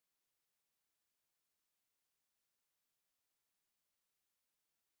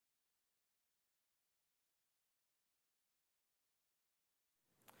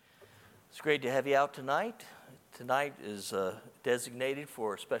It's great to have you out tonight. Tonight is designated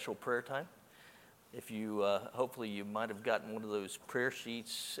for a special prayer time. If you, hopefully you might have gotten one of those prayer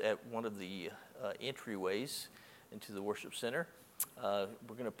sheets at one of the entryways into the worship center. We're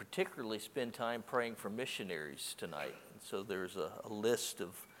going to particularly spend time praying for missionaries tonight. And so there's a list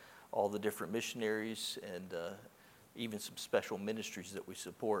of all the different missionaries and even some special ministries that we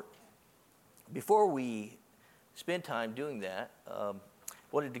support. Before we spend time doing that,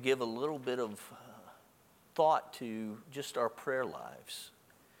 wanted to give a little bit of thought to just our prayer lives.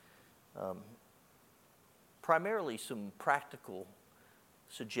 Primarily some practical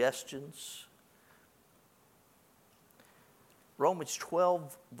suggestions. Romans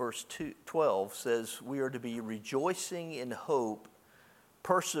 12, verse 12 says, we are to be rejoicing in hope,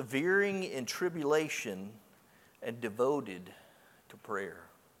 persevering in tribulation, and devoted to prayer.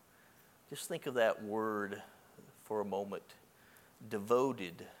 Just think of that word for a moment.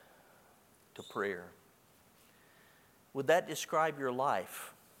 Devoted to prayer. Would that describe your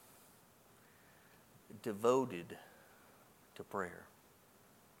life? Devoted to prayer.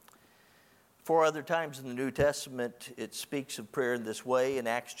 4 other times in the New Testament, it speaks of prayer in this way. In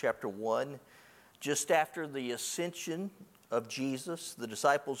Acts chapter 1, just after the ascension of Jesus, the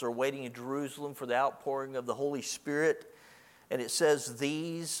disciples are waiting in Jerusalem for the outpouring of the Holy Spirit. And it says,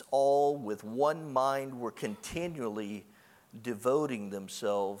 these all with one mind were continually devoting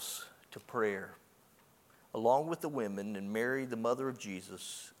themselves to prayer, along with the women and Mary, the mother of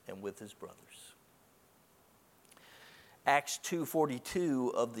Jesus, and with his brothers. Acts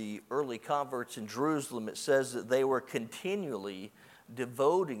 2:42 of the early converts in Jerusalem, it says that they were continually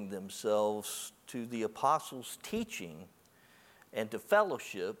devoting themselves to the apostles' teaching and to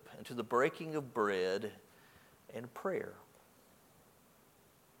fellowship and to the breaking of bread and prayer.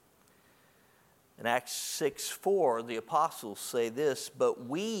 In Acts 6:4, the apostles say this, but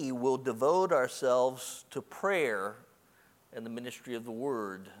we will devote ourselves to prayer and the ministry of the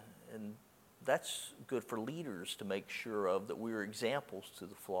word. And that's good for leaders to make sure of, that we are examples to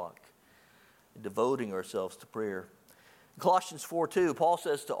the flock, devoting ourselves to prayer. In Colossians 4:2, Paul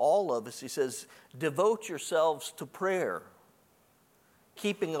says to all of us, he says, devote yourselves to prayer,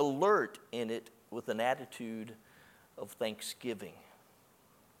 keeping alert in it with an attitude of thanksgiving.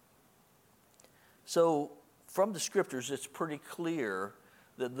 So, from the scriptures, it's pretty clear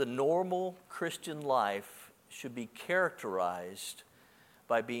that the normal Christian life should be characterized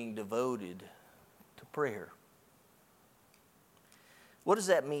by being devoted to prayer. What does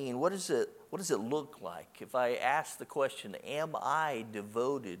that mean? What does it look like? If I ask the question, am I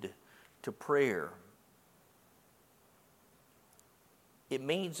devoted to prayer? It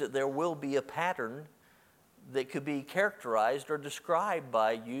means that there will be a pattern that could be characterized or described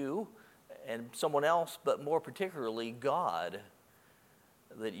by you and someone else, but more particularly God,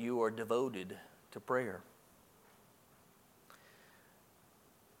 that you are devoted to prayer.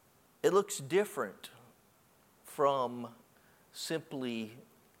 It looks different from simply,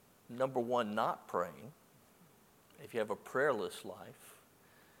 number one, not praying, if you have a prayerless life.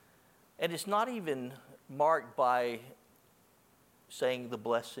 And it's not even marked by saying the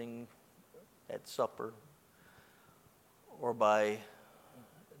blessing at supper or by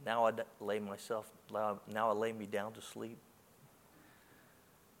now I lay me down to sleep.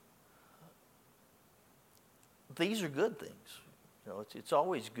 These are good things. You know, it's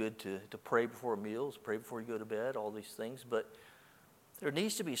always good to pray before meals, pray before you go to bed, all these things. But there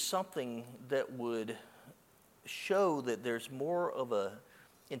needs to be something that would show that there's more of a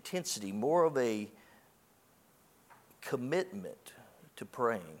intensity, more of a commitment to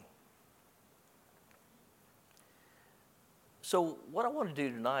praying. So what I want to do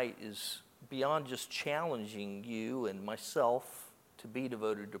tonight is, beyond just challenging you and myself to be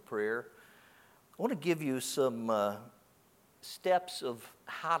devoted to prayer, I want to give you some steps of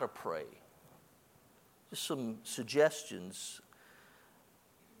how to pray. Just some suggestions.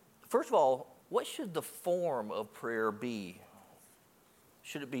 First of all, what should the form of prayer be?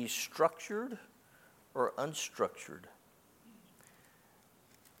 Should it be structured or unstructured?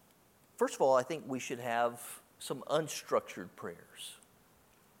 First of all, I think we should have some unstructured prayers.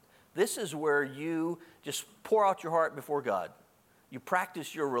 This is where you just pour out your heart before God. You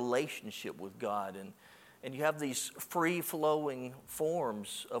practice your relationship with God, and you have these free-flowing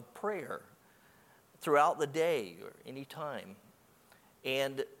forms of prayer throughout the day or any time.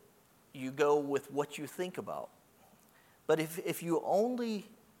 And you go with what you think about. But if you only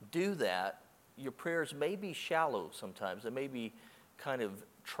do that, your prayers may be shallow sometimes. They may be kind of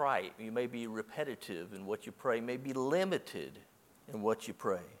trite. You may be repetitive in what you pray, may be limited in what you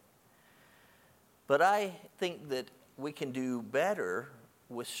pray. But I think that we can do better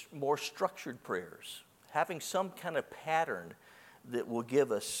with more structured prayers, having some kind of pattern that will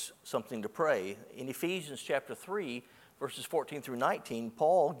give us something to pray. In Ephesians chapter 3, verses 14 through 19,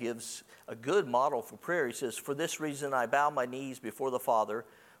 Paul gives a good model for prayer. He says, "For this reason I bow my knees before the Father,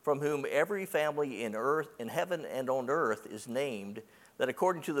 from whom every family in heaven and on earth is named, that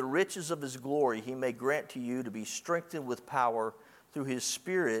according to the riches of his glory he may grant to you to be strengthened with power through his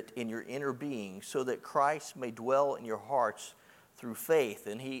Spirit in your inner being, so that Christ may dwell in your hearts through faith."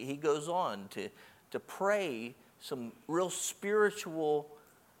 And he goes on to pray some real spiritual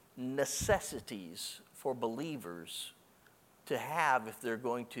necessities for believers to have if they're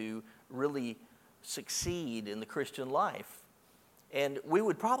going to really succeed in the Christian life. And we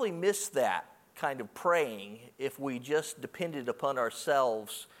would probably miss that kind of praying if we just depended upon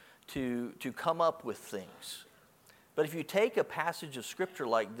ourselves to come up with things. But if you take a passage of Scripture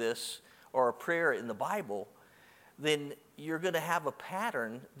like this, or a prayer in the Bible, then you're going to have a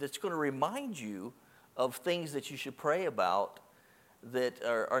pattern that's going to remind you of things that you should pray about that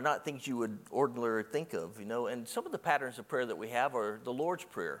are not things you would ordinarily think of, you know. And some of the patterns of prayer that we have are the Lord's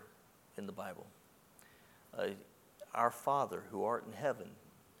Prayer in the Bible. Our Father, who art in heaven,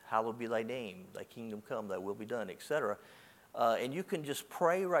 hallowed be thy name, thy kingdom come, thy will be done, etc. And you can just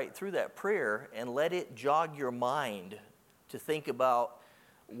pray right through that prayer and let it jog your mind to think about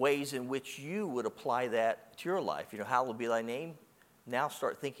ways in which you would apply that to your life. You know, hallowed be thy name. Now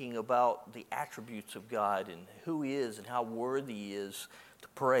start thinking about the attributes of God and who he is and how worthy he is to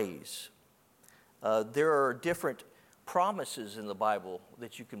praise. There are different promises in the Bible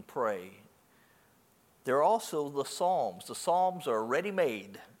that you can pray. There are also the Psalms. The Psalms are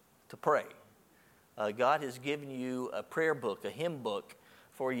ready-made to pray. God has given you a prayer book, a hymn book,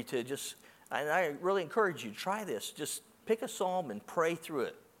 for you to just, and I really encourage you to try this. Just pick a psalm and pray through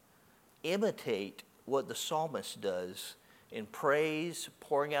it. Imitate what the psalmist does in praise,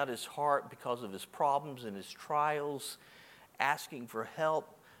 pouring out his heart because of his problems and his trials, asking for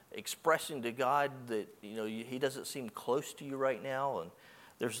help, expressing to God that, you know, he doesn't seem close to you right now. And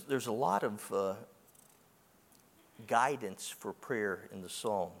there's a lot of guidance for prayer in the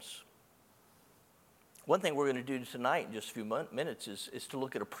Psalms. One thing we're going to do tonight in just a few minutes is to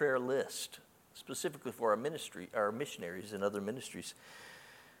look at a prayer list, specifically for our missionaries and other ministries.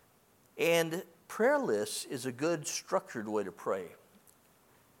 And prayer lists is a good structured way to pray.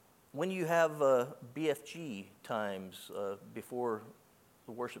 When you have BFG times before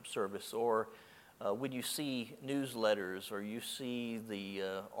the worship service, or when you see newsletters, or you see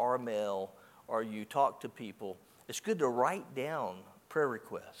the RMail, or you talk to people, it's good to write down prayer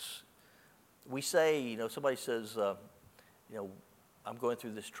requests. We say, you know, somebody says, you know, I'm going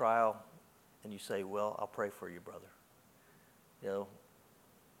through this trial, and you say, well, I'll pray for you, brother. You know,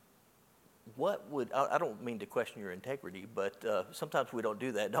 I don't mean to question your integrity, but sometimes we don't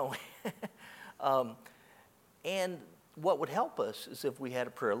do that, don't we? And what would help us is if we had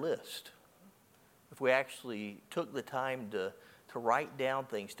a prayer list. If we actually took the time to write down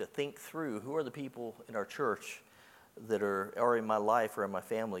things, to think through who are the people in our church that are in my life or in my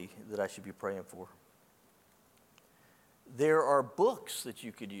family that I should be praying for. There are books that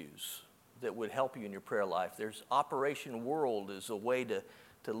you could use that would help you in your prayer life. There's Operation World is a way to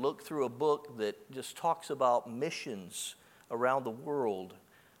look through a book that just talks about missions around the world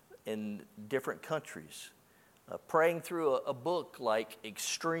in different countries. Praying through a book like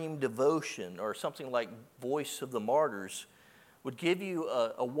Extreme Devotion or something like Voice of the Martyrs would give you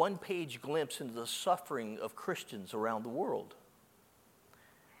a one-page glimpse into the suffering of Christians around the world.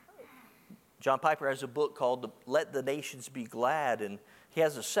 John Piper has a book called Let the Nations Be Glad, and he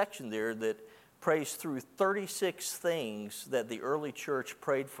has a section there that prays through 36 things that the early church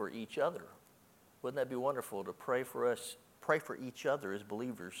prayed for each other. Wouldn't that be wonderful to pray for each other as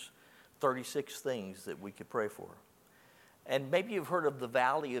believers? 36 things that we could pray for. And maybe you've heard of the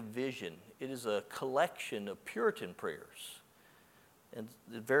Valley of Vision. It is a collection of Puritan prayers, and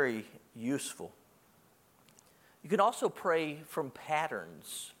very useful. You can also pray from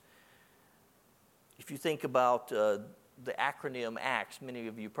patterns. If you think about the acronym ACTS, many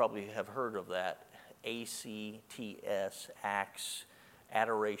of you probably have heard of that. ACTS, ACTS,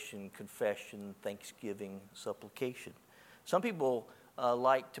 adoration, confession, thanksgiving, supplication. Some people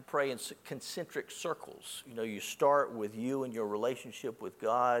like to pray in concentric circles. You know, you start with you and your relationship with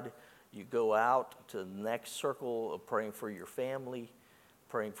God. You go out to the next circle of praying for your family,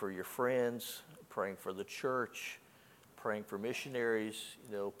 praying for your friends, praying for the church, praying for missionaries,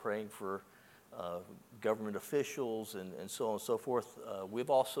 you know, praying for government officials, and so on and so forth. We've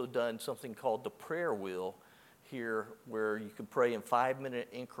also done something called the prayer wheel here, where you can pray in 5-minute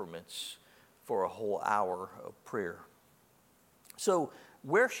increments for a whole hour of prayer. So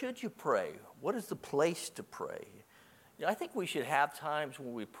Where should you pray? What is the place to pray? I think we should have times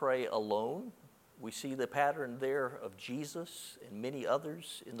when we pray alone. We see the pattern there of Jesus and many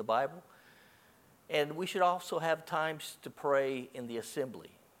others in the Bible. And we should also have times to pray in the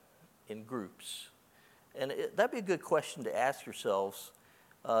assembly, in groups. And that'd be a good question to ask yourselves.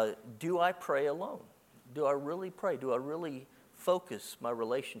 Do I pray alone? Do I really pray? Do I really focus my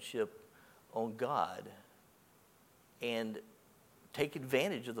relationship on God and take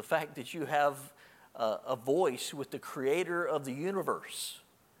advantage of the fact that you have a voice with the creator of the universe,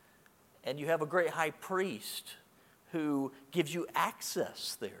 and you have a great high priest who gives you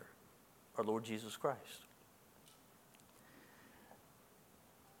access there, our Lord Jesus Christ?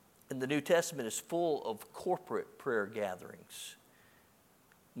 And the New Testament is full of corporate prayer gatherings.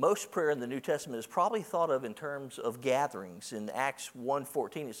 Most prayer in the New Testament is probably thought of in terms of gatherings. In Acts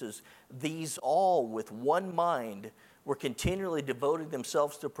 1:14, it says, "These all with one mind were continually devoting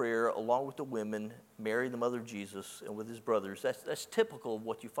themselves to prayer, along with the women, Mary, the mother of Jesus, and with his brothers." That's typical of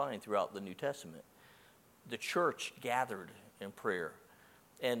what you find throughout the New Testament. The church gathered in prayer.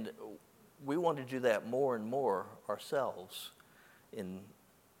 And we want to do that more and more ourselves in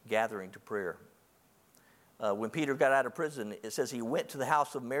gathering to prayer. When Peter got out of prison, it says he went to the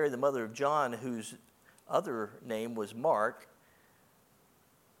house of Mary, the mother of John, whose other name was Mark,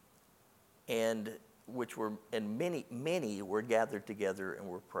 and many were gathered together and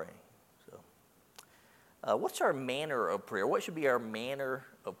were praying. So, what's our manner of prayer? What should be our manner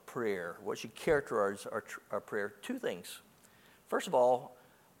of prayer? What should characterize our prayer? Two things. First of all,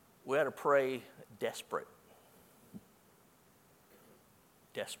 we ought to pray desperate.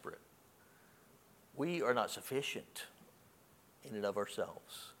 Desperate. We are not sufficient in and of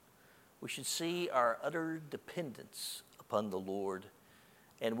ourselves. We should see our utter dependence upon the Lord,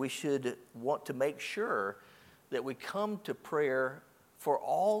 and we should want to make sure that we come to prayer for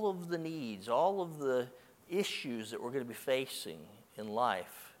all of the needs, all of the issues that we're going to be facing in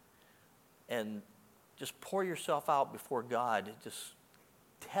life, and just pour yourself out before God, just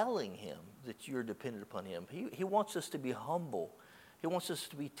telling him that you're dependent upon him. He wants us to be humble. He wants us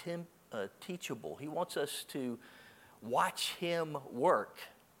to be teachable. He wants us to watch him work.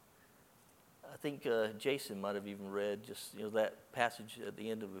 I think Jason might have even read just that passage at the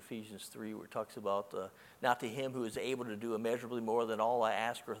end of Ephesians 3 where it talks about, "Now to him who is able to do immeasurably more than all I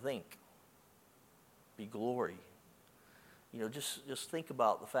ask or think, be glory." Just think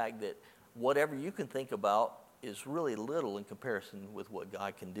about the fact that whatever you can think about is really little in comparison with what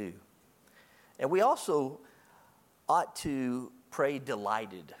God can do. And we also ought to pray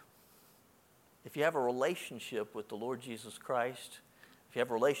delighted. If you have a relationship with the Lord Jesus Christ, if you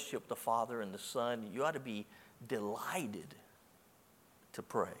have a relationship with the Father and the Son, you ought to be delighted to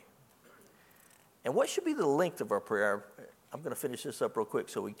pray. And what should be the length of our prayer? I'm going to finish this up real quick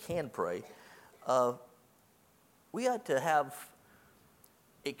so we can pray. We ought to have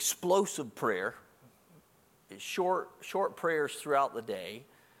explosive prayer, short prayers throughout the day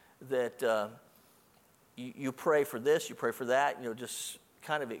that you pray for this, you pray for that, just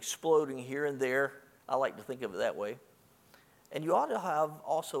kind of exploding here and there. I like to think of it that way. And you ought to have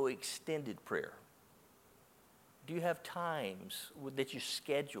also extended prayer. Do you have times that you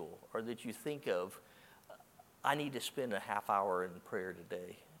schedule or that you think of, I need to spend a half hour in prayer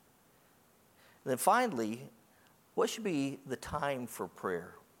today? And then finally, what should be the time for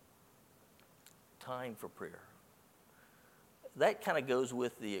prayer? Time for prayer. That kind of goes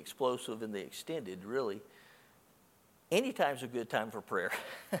with the explosive and the extended, really. Any time's a good time for prayer,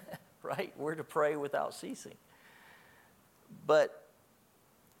 right? We're to pray without ceasing. But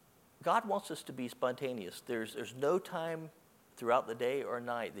God wants us to be spontaneous. There's no time throughout the day or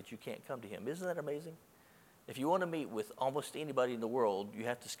night that you can't come to him. Isn't that amazing? If you want to meet with almost anybody in the world, you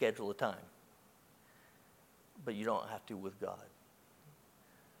have to schedule a time. But you don't have to with God.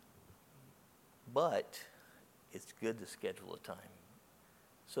 But it's good to schedule a time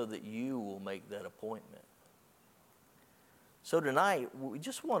so that you will make that appointment. So tonight, we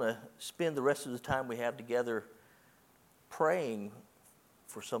just want to spend the rest of the time we have together praying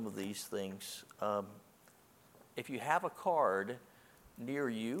for some of these things. If you have a card near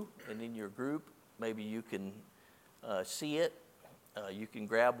you and in your group, maybe you can see it. You can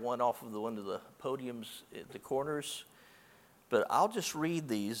grab one off of one of the podiums at the corners. But I'll just read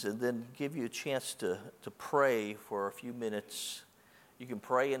these and then give you a chance to pray for a few minutes. You can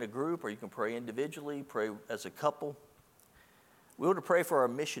pray in a group or you can pray individually, pray as a couple. We want to pray for our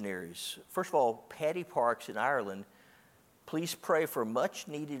missionaries. First of all, Patty Parks in Ireland. Please pray for much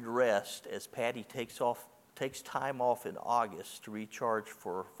needed rest as Patty takes time off in August to recharge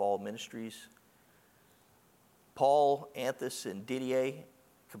for fall ministries. Paul, Anthus, and Didier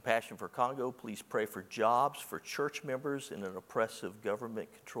Compassion for Congo, please pray for jobs for church members in an oppressive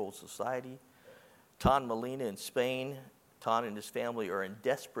government-controlled society. Ton Molina in Spain, Ton and his family are in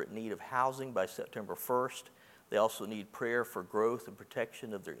desperate need of housing by September 1st. They also need prayer for growth and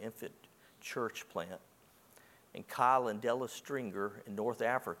protection of their infant church plant. And Kyle and Della Stringer in North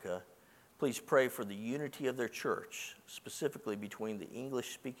Africa, please pray for the unity of their church, specifically between the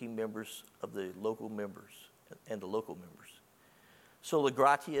English-speaking members of the local members and the local members. Sola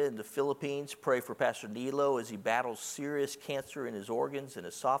Gratia in the Philippines, pray for Pastor Nilo as he battles serious cancer in his organs and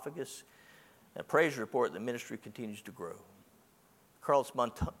esophagus. And praise report the ministry continues to grow. Carlos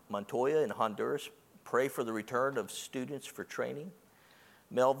Montoya in Honduras, pray for the return of students for training.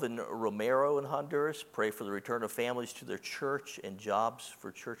 Melvin Romero in Honduras, pray for the return of families to their church and jobs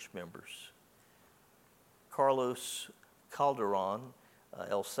for church members. Carlos Calderon,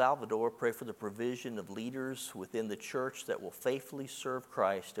 El Salvador, pray for the provision of leaders within the church that will faithfully serve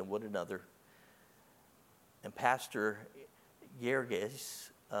Christ and one another. And Pastor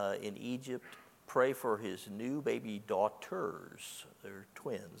Yerges in Egypt, pray for his new baby daughters, they're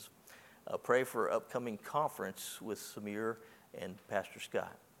twins. Pray for upcoming conference with Samir and Pastor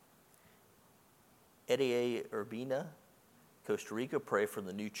Scott. Eddie Urbina, Costa Rica, pray for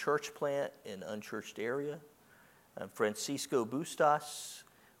the new church plant in unchurched area. And Francisco Bustas,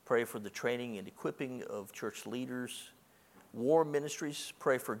 pray for the training and equipping of church leaders. War Ministries,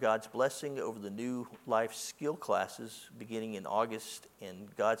 pray for God's blessing over the new life skill classes beginning in August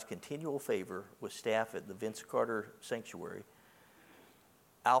and God's continual favor with staff at the Vince Carter Sanctuary.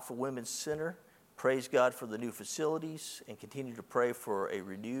 Alpha Women's Center, praise God for the new facilities and continue to pray for a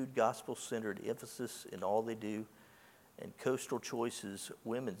renewed gospel-centered emphasis in all they do. And Coastal Choices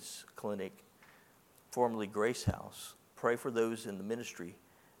Women's Clinic, formerly Grace House, pray for those in the ministry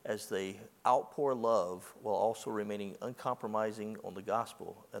as they outpour love while also remaining uncompromising on the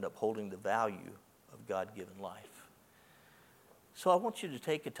gospel and upholding the value of God-given life. So I want you to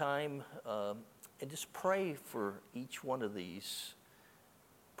take a time and just pray for each one of these.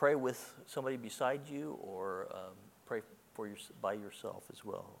 Pray with somebody beside you or pray for by yourself as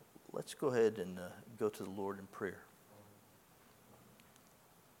well. Let's go ahead and go to the Lord in prayer.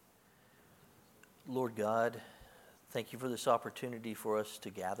 Lord God, thank you for this opportunity for us to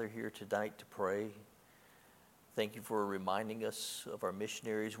gather here tonight to pray. Thank you for reminding us of our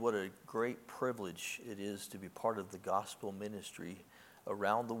missionaries. What a great privilege it is to be part of the gospel ministry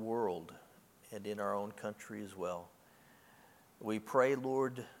around the world and in our own country as well. We pray,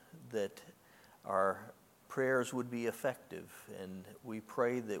 Lord, that our prayers would be effective, and we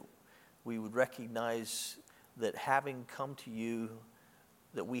pray that we would recognize that having come to you,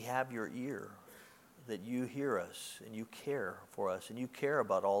 that we have your ear, that you hear us and you care for us and you care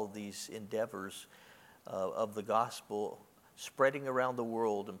about all of these endeavors of the gospel spreading around the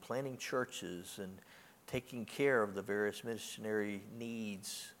world and planting churches and taking care of the various missionary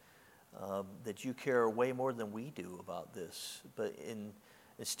needs, that you care way more than we do about this, but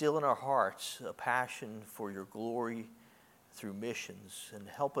instill in our hearts a passion for your glory through missions, and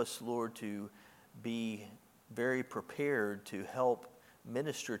help us, Lord, to be very prepared to help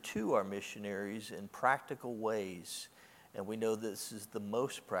minister to our missionaries in practical ways. And we know this is the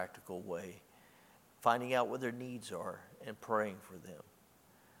most practical way, finding out what their needs are and praying for them.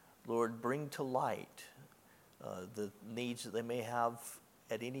 Lord, bring to light the needs that they may have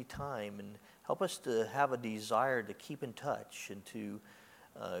at any time, and help us to have a desire to keep in touch and to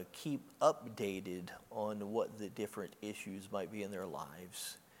keep updated on what the different issues might be in their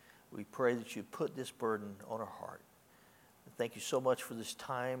lives. We pray that you put this burden on our heart. Thank you so much for this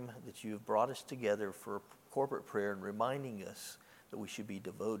time that you have brought us together for corporate prayer and reminding us that we should be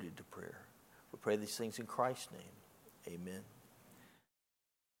devoted to prayer. We pray these things in Christ's name. Amen.